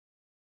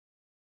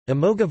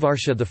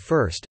Amoghavarsha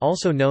I,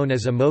 also known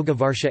as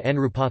Amoghavarsha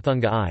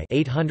Nrupathunga I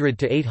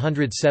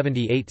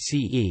 (800–878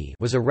 CE),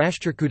 was a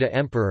Rashtrakuta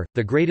emperor,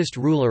 the greatest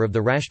ruler of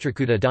the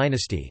Rashtrakuta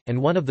dynasty, and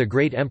one of the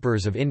great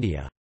emperors of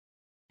India.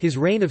 His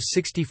reign of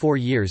 64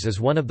 years is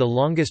one of the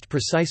longest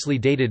precisely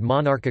dated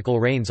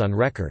monarchical reigns on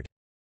record.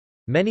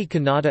 Many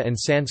Kannada and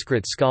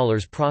Sanskrit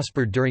scholars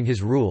prospered during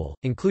his rule,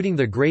 including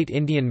the great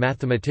Indian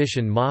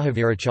mathematician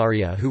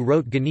Mahaviracharya, who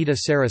wrote Ganita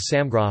Sara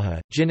Samgraha,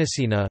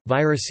 Jinasena,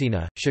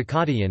 Virasena,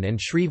 Shakatiyan and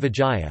Sri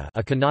Vijaya,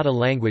 a Kannada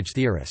language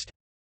theorist.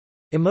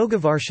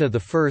 Amoghavarsha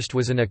I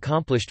was an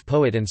accomplished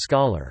poet and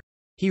scholar.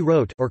 He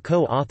wrote, or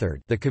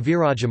co-authored, the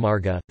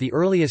Kavirajamarga, the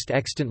earliest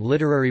extant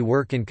literary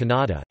work in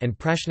Kannada, and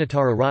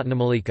Prashnotara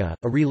Ratnamalika,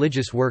 a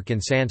religious work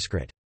in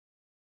Sanskrit.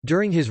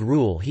 During his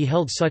rule he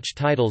held such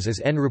titles as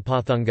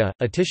Nrupathunga,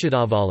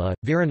 Atishadavala,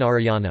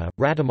 Viranarayana,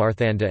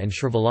 Ratamarthanda and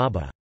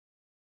Shrivalabha.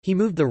 He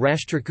moved the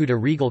Rashtrakuta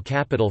regal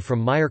capital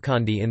from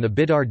Mayurkandi in the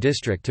Bidar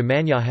district to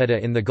Manyaheda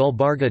in the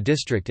Gulbarga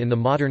district in the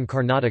modern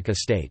Karnataka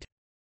state.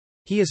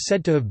 He is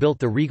said to have built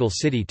the regal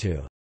city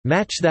to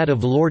match that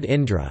of Lord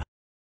Indra.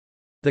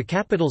 The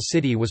capital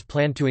city was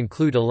planned to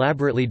include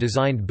elaborately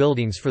designed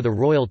buildings for the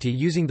royalty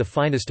using the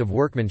finest of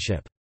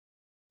workmanship.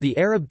 The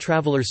Arab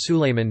traveller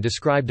Sulayman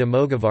described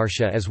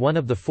Amoghavarsha as one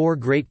of the four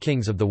great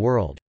kings of the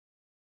world.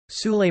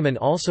 Sulayman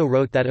also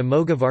wrote that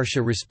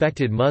Amoghavarsha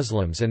respected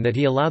Muslims and that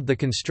he allowed the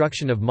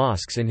construction of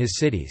mosques in his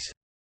cities.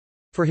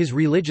 For his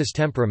religious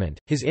temperament,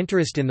 his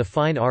interest in the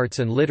fine arts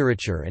and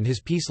literature and his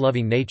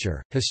peace-loving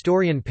nature,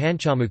 historian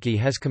Panchamukhi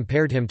has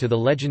compared him to the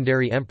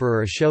legendary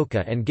emperor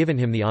Ashoka and given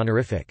him the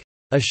honorific,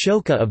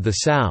 Ashoka of the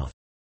South.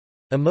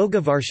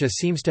 Amoghavarsha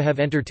seems to have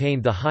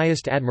entertained the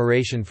highest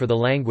admiration for the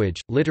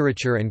language,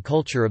 literature and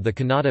culture of the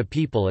Kannada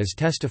people as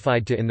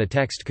testified to in the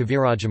text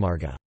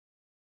Kavirajamarga.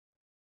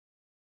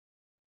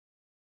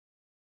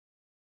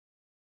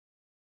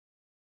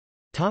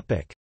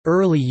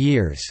 Early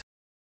years.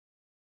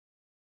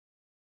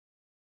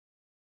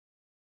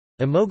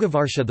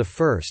 Amoghavarsha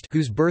I,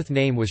 whose birth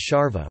name was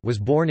Sharva, was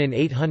born in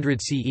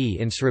 800 CE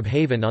in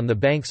Sribhavan on the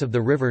banks of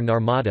the river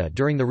Narmada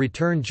during the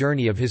return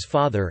journey of his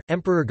father,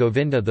 Emperor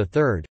Govinda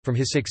III, from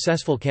his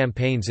successful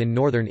campaigns in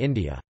northern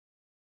India.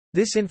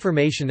 This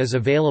information is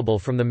available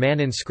from the Man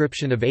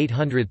inscription of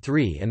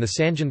 803 and the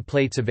Sanjan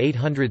plates of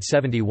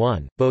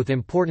 871, both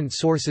important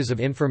sources of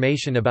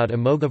information about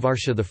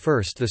Amoghavarsha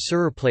I. The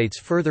Surar plates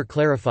further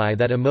clarify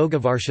that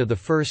Amoghavarsha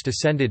I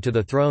ascended to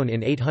the throne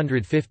in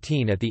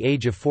 815 at the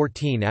age of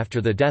 14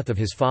 after the death of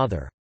his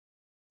father.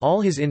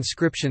 All his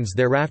inscriptions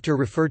thereafter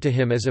refer to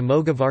him as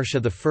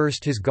Amoghavarsha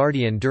I. His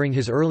guardian during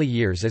his early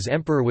years as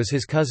emperor was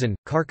his cousin,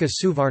 Karka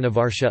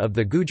Suvarnavarsha of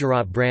the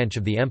Gujarat branch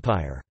of the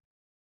empire.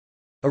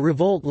 A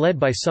revolt led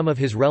by some of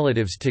his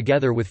relatives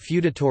together with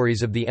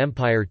feudatories of the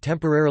empire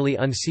temporarily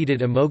unseated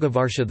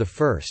Amoghavarsha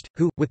I,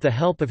 who, with the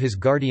help of his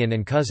guardian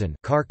and cousin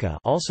Karka,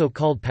 also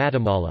called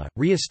Padamala,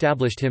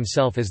 re-established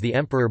himself as the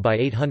emperor by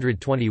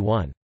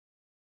 821.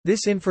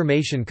 This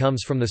information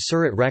comes from the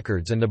Surat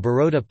records and the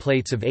Baroda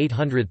plates of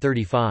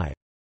 835.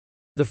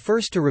 The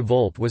first to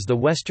revolt was the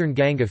Western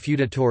Ganga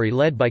feudatory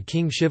led by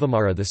King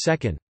Shivamara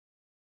II.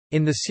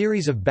 In the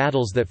series of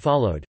battles that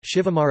followed,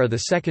 Shivamara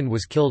II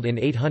was killed in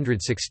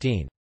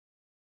 816.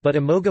 But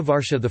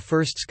Amoghavarsha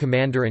I's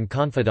commander and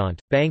confidant,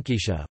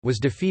 Bankisha, was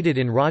defeated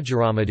in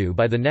Rajaramadu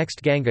by the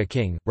next Ganga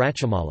king,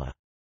 Rachamala.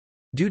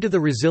 Due to the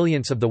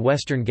resilience of the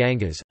western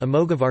Gangas,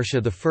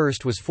 Amoghavarsha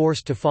I was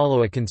forced to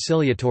follow a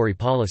conciliatory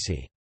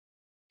policy.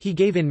 He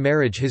gave in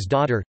marriage his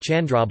daughter,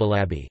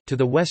 Chandrabalabi, to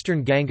the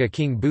western Ganga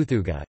king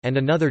Buthuga, and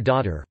another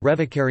daughter,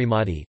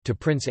 Revakarimati, to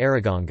Prince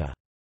Araganga.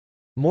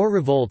 More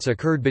revolts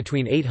occurred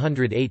between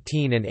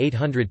 818 and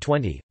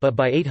 820, but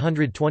by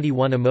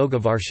 821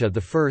 Amoghavarsha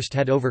I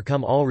had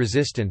overcome all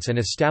resistance and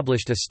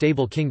established a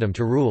stable kingdom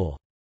to rule.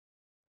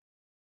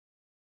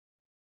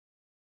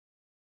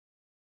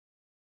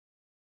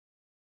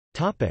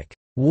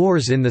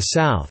 Wars in the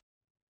south.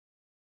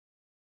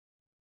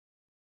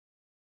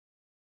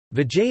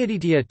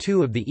 Vijayaditya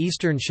II of the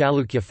eastern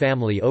Chalukya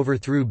family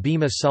overthrew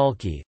Bhima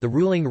Salki, the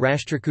ruling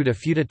Rashtrakuta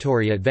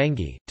feudatory at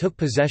Vengi, took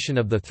possession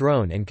of the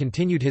throne and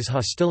continued his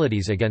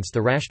hostilities against the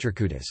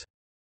Rashtrakutas.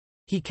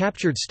 He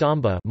captured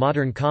Stamba,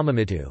 modern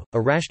Kamamittu, a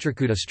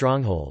Rashtrakuta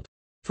stronghold.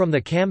 From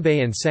the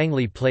Kambay and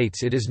Sangli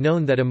plates it is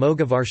known that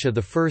Amoghavarsha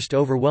I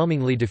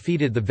overwhelmingly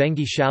defeated the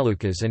Vengi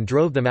Chalukyas and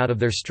drove them out of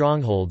their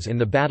strongholds in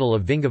the Battle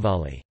of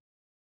Vingavali.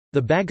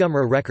 The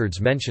Bagumra records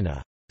mention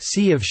a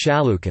sea of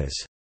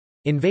Chalukyas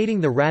invading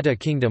the Radha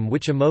kingdom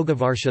which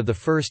Amoghavarsha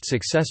I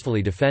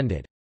successfully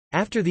defended.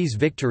 After these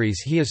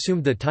victories he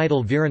assumed the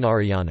title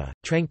Viranarayana.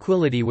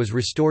 Tranquility was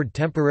restored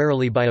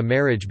temporarily by a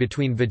marriage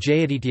between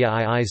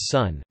Vijayaditya II's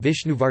son,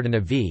 Vishnuvardhana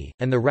V,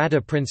 and the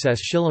Radha princess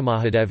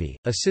Shilamahadevi,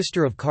 a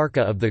sister of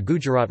Karka of the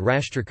Gujarat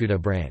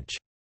Rashtrakuta branch.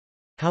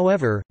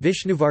 However,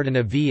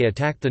 Vishnuvardhana V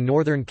attacked the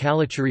northern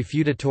Kalachuri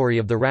feudatory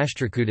of the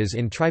Rashtrakutas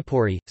in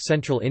Tripuri,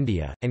 central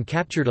India, and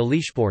captured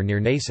Alishpur near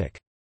Nasik.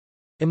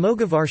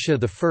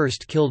 Amoghavarsha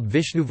I killed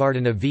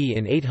Vishnuvardhana V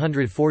in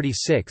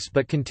 846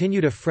 but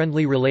continued a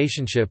friendly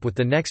relationship with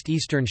the next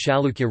eastern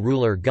Chalukya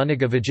ruler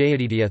Gunaga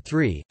Vijayaditya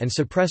III, and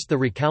suppressed the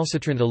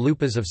recalcitrant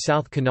Alupas of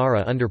South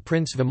Kanara under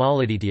Prince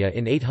Vimaladitya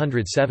in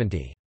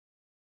 870.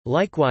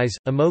 Likewise,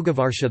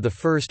 Amoghavarsha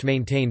I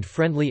maintained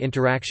friendly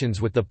interactions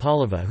with the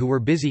Pallava who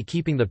were busy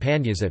keeping the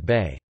Pandyas at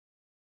bay.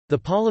 The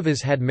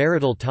Pallavas had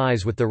marital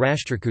ties with the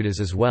Rashtrakutas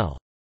as well.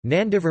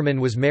 Nandivarman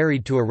was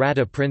married to a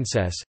Ratha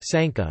princess,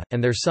 Sanka,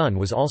 and their son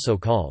was also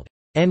called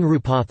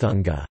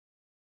Nrupathunga.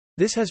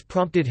 This has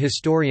prompted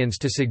historians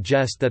to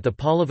suggest that the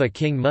Pallava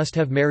king must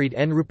have married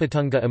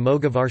Nrupatunga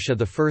Amoghavarsha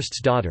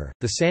I's daughter.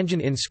 The Sanjan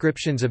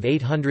inscriptions of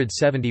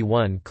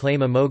 871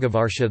 claim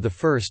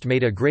Amoghavarsha I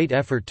made a great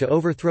effort to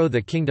overthrow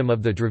the kingdom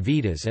of the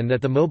Dravidas and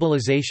that the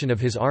mobilization of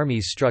his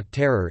armies struck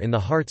terror in the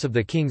hearts of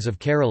the kings of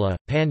Kerala,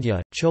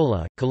 Pandya,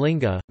 Chola,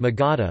 Kalinga,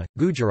 Magadha,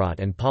 Gujarat,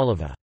 and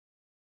Pallava.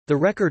 The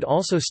record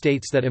also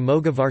states that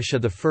Amoghavarsha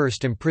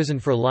I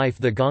imprisoned for life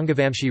the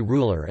Gangavamshi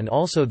ruler and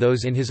also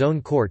those in his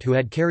own court who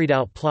had carried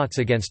out plots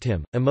against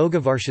him.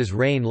 Amoghavarsha's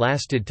reign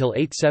lasted till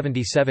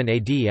 877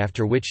 AD,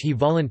 after which he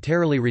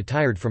voluntarily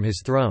retired from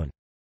his throne.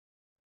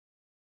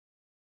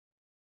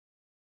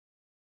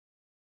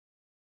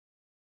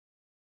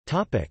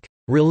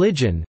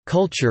 Religion,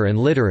 culture and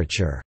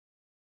literature.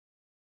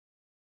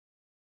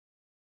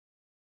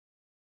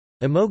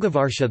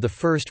 Amoghavarsha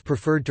I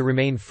preferred to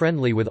remain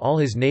friendly with all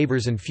his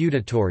neighbours and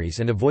feudatories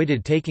and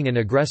avoided taking an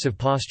aggressive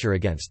posture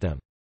against them.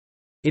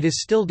 It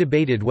is still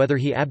debated whether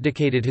he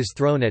abdicated his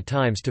throne at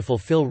times to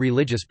fulfill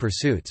religious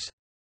pursuits.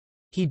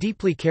 He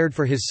deeply cared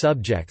for his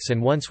subjects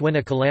and once when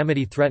a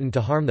calamity threatened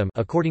to harm them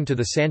according to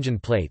the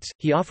Sanjan plates,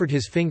 he offered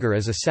his finger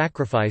as a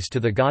sacrifice to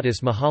the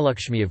goddess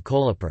Mahalakshmi of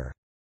Kolhapur.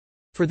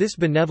 For this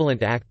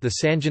benevolent act the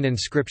Sanjan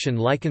inscription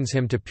likens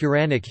him to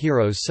Puranic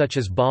heroes such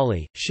as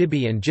Bali,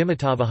 Shibi and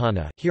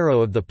Jimatavahana, hero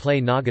of the play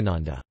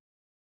Nagananda.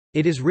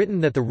 It is written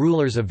that the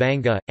rulers of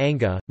Vanga,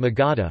 Anga,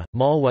 Magadha,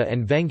 Malwa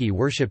and Vengi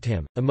worshipped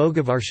him.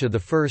 Amoghavarsha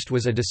I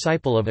was a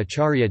disciple of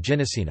Acharya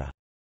Jinasena.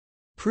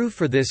 Proof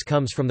for this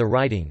comes from the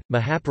writing,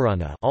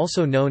 Mahapurana,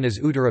 also known as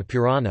Uttara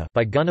Purana,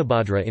 by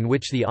Gunabhadra, in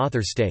which the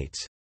author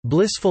states,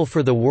 "Blissful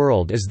for the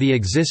world is the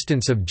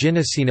existence of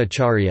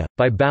Jinasenacharya,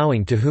 by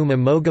bowing to whom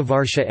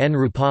Amoghavarsha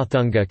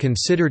Nrupathunga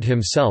considered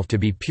himself to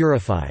be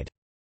purified."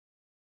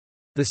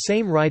 The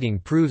same writing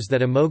proves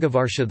that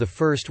Amoghavarsha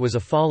I was a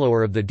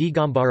follower of the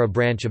Digambara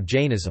branch of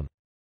Jainism.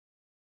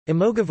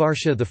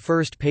 Amoghavarsha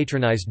I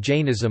patronized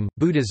Jainism,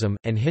 Buddhism,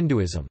 and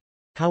Hinduism.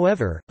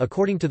 However,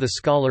 according to the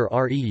scholar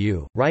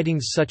Reu,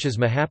 writings such as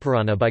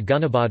Mahapurana by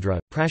Gunabhadra,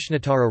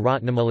 Prashnatara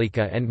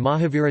Ratnamalika and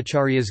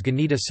Mahaviracharya's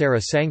Ganita Sara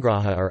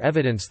Sangraha are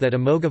evidence that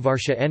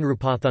Amoghavarsha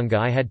Nrupathunga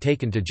I had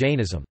taken to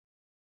Jainism.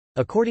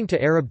 According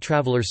to Arab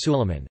traveller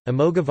Suleiman,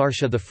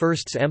 Amoghavarsha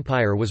I's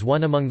empire was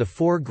one among the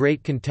four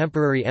great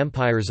contemporary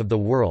empires of the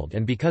world,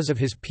 and because of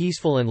his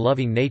peaceful and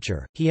loving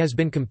nature, he has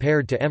been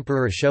compared to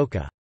Emperor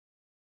Ashoka.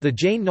 The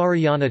Jain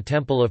Narayana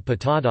Temple of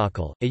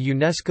Patadakal, a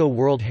UNESCO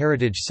World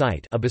Heritage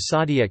Site, a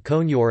basadi at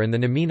Konur and the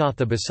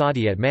Naminatha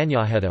basadi at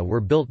Manyaheta were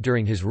built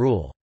during his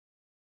rule.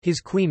 His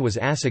queen was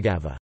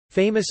Asagava.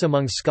 Famous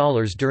among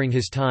scholars during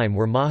his time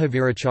were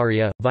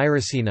Mahaviracharya,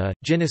 Virasena,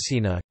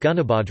 Jinasena,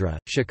 Gunabhadra,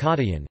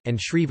 Shakatayan, and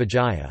Sri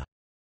Vijaya.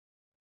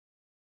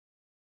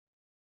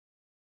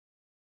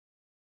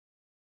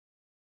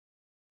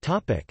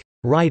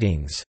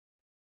 Writings.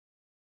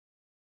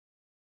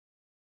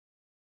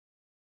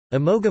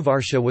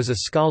 Amoghavarsha was a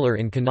scholar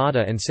in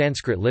Kannada and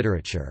Sanskrit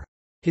literature.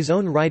 His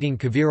own writing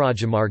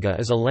Kavirajamarga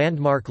is a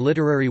landmark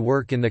literary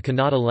work in the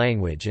Kannada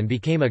language and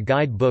became a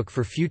guide book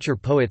for future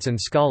poets and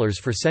scholars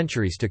for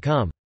centuries to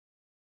come.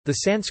 The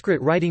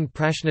Sanskrit writing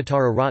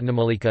Prashnatara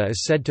Ratnamalika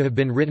is said to have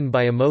been written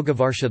by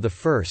Amoghavarsha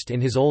I in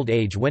his old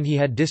age when he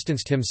had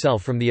distanced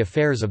himself from the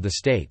affairs of the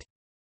state.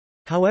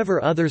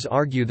 However, others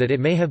argue that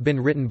it may have been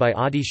written by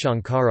Adi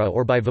Shankara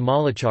or by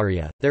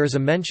Vimalacharya. There is a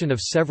mention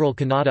of several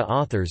Kannada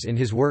authors in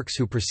his works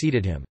who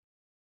preceded him.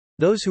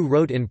 Those who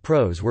wrote in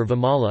prose were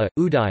Vimala,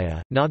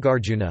 Udaya,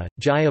 Nagarjuna,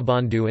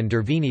 Jayabandhu and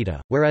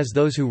Durvinita, whereas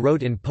those who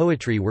wrote in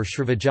poetry were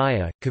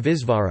Srivijaya,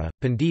 Kavisvara,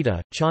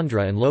 Pandita,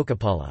 Chandra and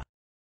Lokapala.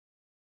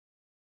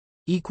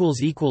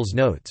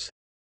 Notes